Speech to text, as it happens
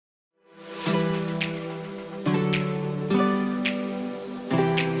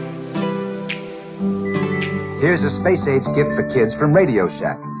Here's a space-age gift for kids from Radio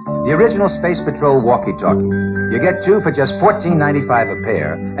Shack. The original Space Patrol walkie-talkie. You get 2 for just $14.95 a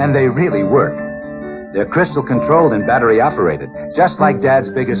pair, and they really work. They're crystal-controlled and battery-operated, just like Dad's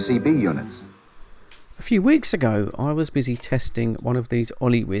bigger CB units. A few weeks ago, I was busy testing one of these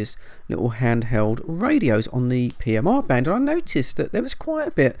OllyWiz little handheld radios on the PMR band, and I noticed that there was quite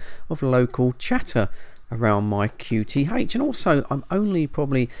a bit of local chatter around my QTH, and also I'm only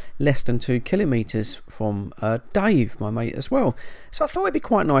probably less than 2 kilometers from Dave, my mate, as well. So I thought it'd be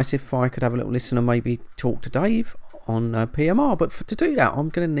quite nice if I could have a little listen and maybe talk to Dave on PMR, but to do that I'm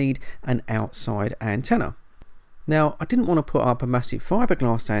going to need an outside antenna. Now, I didn't want to put up a massive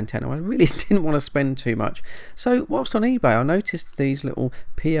fiberglass antenna. I really didn't want to spend too much. So whilst on eBay, I noticed these little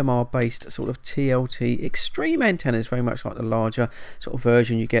PMR based sort of TLT extreme antennas, very much like the larger sort of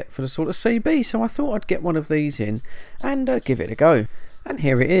version you get for the sort of CB. So I thought I'd get one of these in and give it a go. And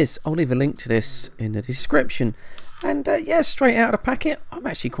here it is. I'll leave a link to this in the description. And yeah, straight out of the packet, I'm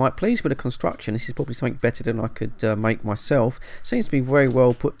actually quite pleased with the construction. This is probably something better than I could make myself. Seems to be very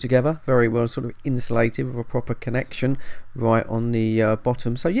well put together, very well sort of insulated with a proper connection right on the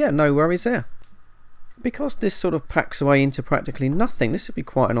bottom. So yeah, no worries there. Because this sort of packs away into practically nothing, this would be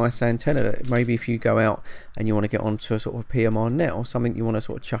quite a nice antenna that maybe if you go out and you want to get onto a sort of PMR net or something you want to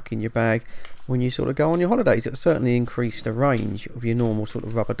sort of chuck in your bag when you sort of go on your holidays, it will certainly increase the range of your normal sort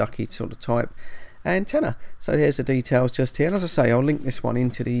of rubber ducky sort of type antenna. So here's the details just here, and as I say, I'll link this one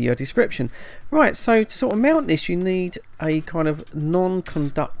into the description. Right, so to sort of mount this you need a kind of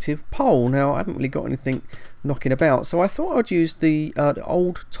non-conductive pole. Now I haven't really got anything knocking about, so I thought I'd use the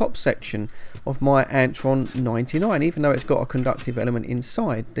old top section of my Antron 99. Even though it's got a conductive element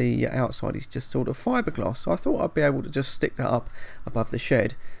inside, the outside is just sort of fiberglass, so I thought I'd be able to just stick that up above the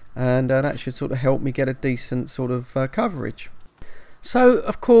shed, and that should sort of help me get a decent sort of coverage. So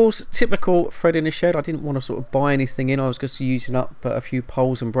of course, typical thread in the shed, I didn't want to sort of buy anything in. I was just using up a few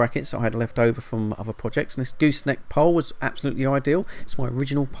poles and brackets I had left over from other projects, and this gooseneck pole was absolutely ideal. It's my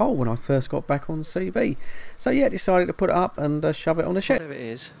original pole when I first got back on CB. So yeah, decided to put it up and shove it on the shed. There it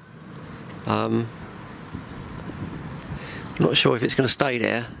is. I'm not sure if it's going to stay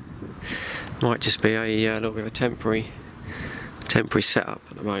there. Might just be a little bit of a temporary setup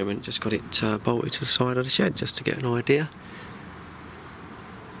at the moment. Just got it bolted to the side of the shed just to get an idea.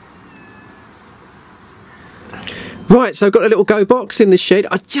 Right, so I've got a little go box in the shed.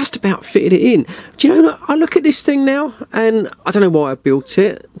 I just about fitted it in. Do you know, I look at this thing now and I don't know why I built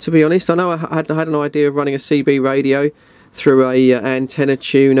it, to be honest. I know I had an idea of running a CB radio through a antenna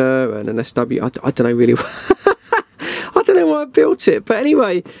tuner and an SW. I don't know really I don't know why I built it, but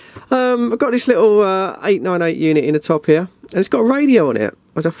anyway, I've got this little 898 unit in the top here, and it's got a radio on it.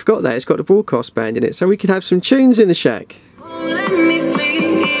 I forgot that, it's got the broadcast band in it, so we can have some tunes in the shack. Let me sleep.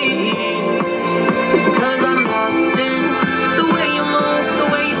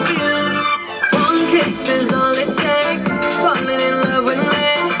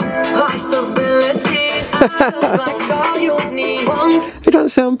 It doesn't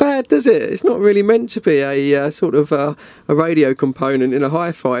sound bad, does it? It's not really meant to be a sort of a radio component in a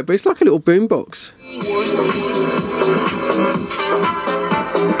hi-fi, but it's like a little boombox.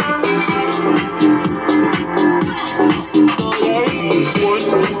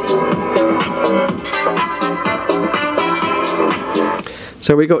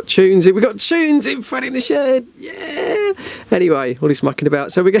 So we got tunes in front of the shed, yeah. Anyway, all this mucking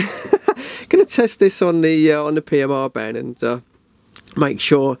about. So we're going to test this on the PMR band and make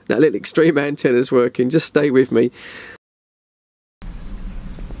sure that little extreme antenna is working. Just stay with me.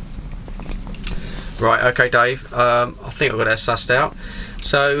 Right, okay, Dave. I think I've got that sussed out.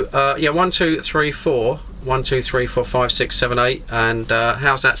 So yeah, 1, 2, 3, 4. 1, 2, 3, 4, 5, 6, 7, 8. And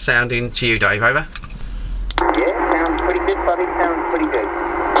how's that sounding to you, Dave? Over. Yeah, sounds pretty good, buddy. Sounds pretty good.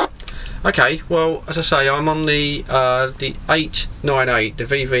 Okay, well, as I say, I'm on the 898, the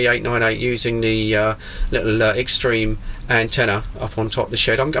VV898, using the little extreme antenna up on top of the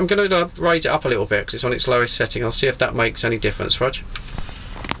shed. I'm going to raise it up a little bit because it's on its lowest setting. I'll see if that makes any difference, Rog.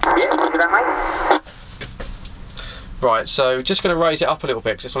 Yeah, look at that, mate. Right, so just going to raise it up a little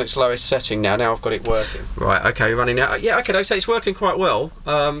bit because it's on its lowest setting now. Now I've got it working. Right, okay, running now. Yeah, okay, so it's working quite well.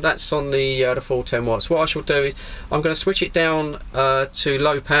 That's on the full 10 watts. What I shall do is I'm going to switch it down to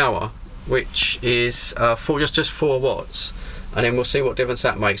low power, which is just 4 watts, and then we'll see what difference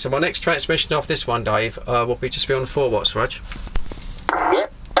that makes. So my next transmission off this one, Dave, will just be on 4 watts, Rog.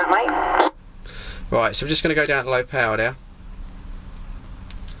 Yep, that, mate. Right, so we're just going to go down to low power there.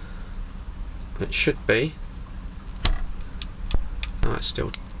 It should be. Oh, it's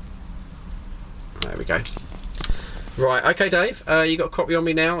still. There we go. Right, okay, Dave. You got a copy on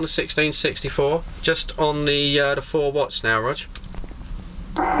me now on the 1664, just on the 4 watts now, Rog.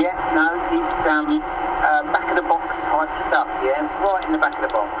 Yeah, no, it's back of the box type stuff, yeah, right in the back of the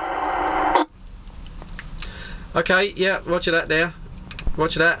box. Okay, yeah, roger that there.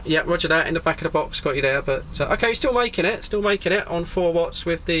 Roger that, yeah, roger that, in the back of the box, got you there, but okay, still making it on 4 watts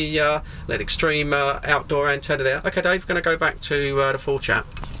with the LED Extreme outdoor antenna there. Okay, Dave, going to go back to the full chat.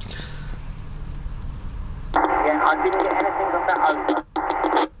 Yeah, I didn't get anything of that over.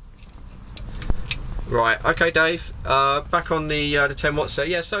 Right, okay, Dave, back on the 10 watts there.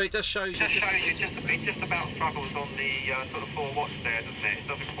 Yeah, so it just shows you... It just about struggles on the sort of 4 watts there, doesn't it? It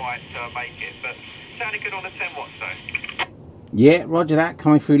doesn't quite make it, but sounded good on the 10 watts though. Yeah, roger that,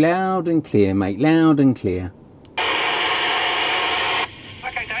 coming through loud and clear, mate, loud and clear. Okay,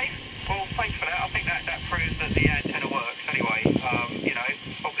 Dave. Well, thanks for that. I think that proves that the antenna works anyway. You know,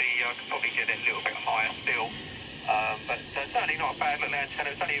 could probably get it a little bit higher still. But certainly not a bad little antenna.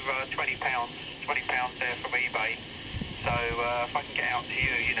 It's only £20 there from eBay. So if I can get out to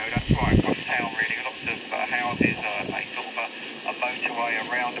you, you know, that's right across town really. Lots of houses, a sort of a motorway,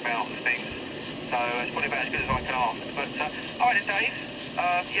 a roundabout and things. So it's probably about as good as I can ask. But alright then, Dave.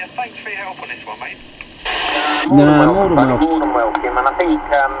 Yeah, thanks for your help on this one, mate. More than welcome. And I think,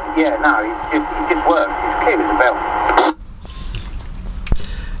 yeah, no, it just works. It's clear as a bell.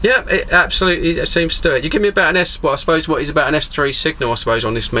 Yeah, it absolutely seems to do it. You give me about an I suppose what is about an S3 signal, I suppose,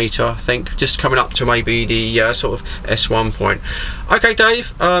 on this meter, I think. Just coming up to maybe the sort of S1 point. Okay,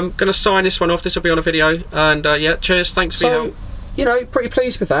 Dave, I'm going to sign this one off. This will be on a video. And yeah, cheers. Thanks for your help. You know, pretty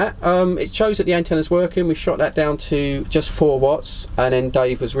pleased with that. It shows that the antenna's working. We shot that down to just 4 watts, and then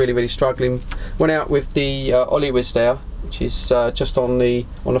Dave was really struggling. Went out with the Oliwiz there, which is just on the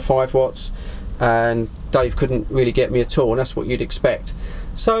 5 watts, and Dave couldn't really get me at all, and that's what you'd expect.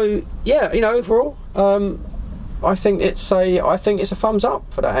 So yeah, you know, overall, I think it's a thumbs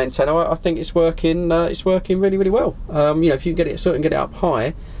up for that antenna. I think it's working. It's working really well. You know, if you can get it up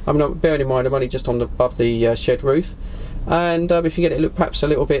high. I mean, bearing in mind I'm only just on above the shed roof. And if you get it perhaps a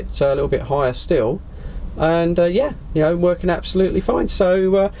little bit higher still, and yeah, you know, working absolutely fine.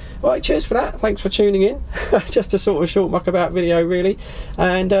 So right, cheers for that. Thanks for tuning in. Just a sort of short muck about video really,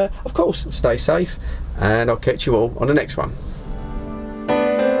 and of course stay safe, and I'll catch you all on the next one.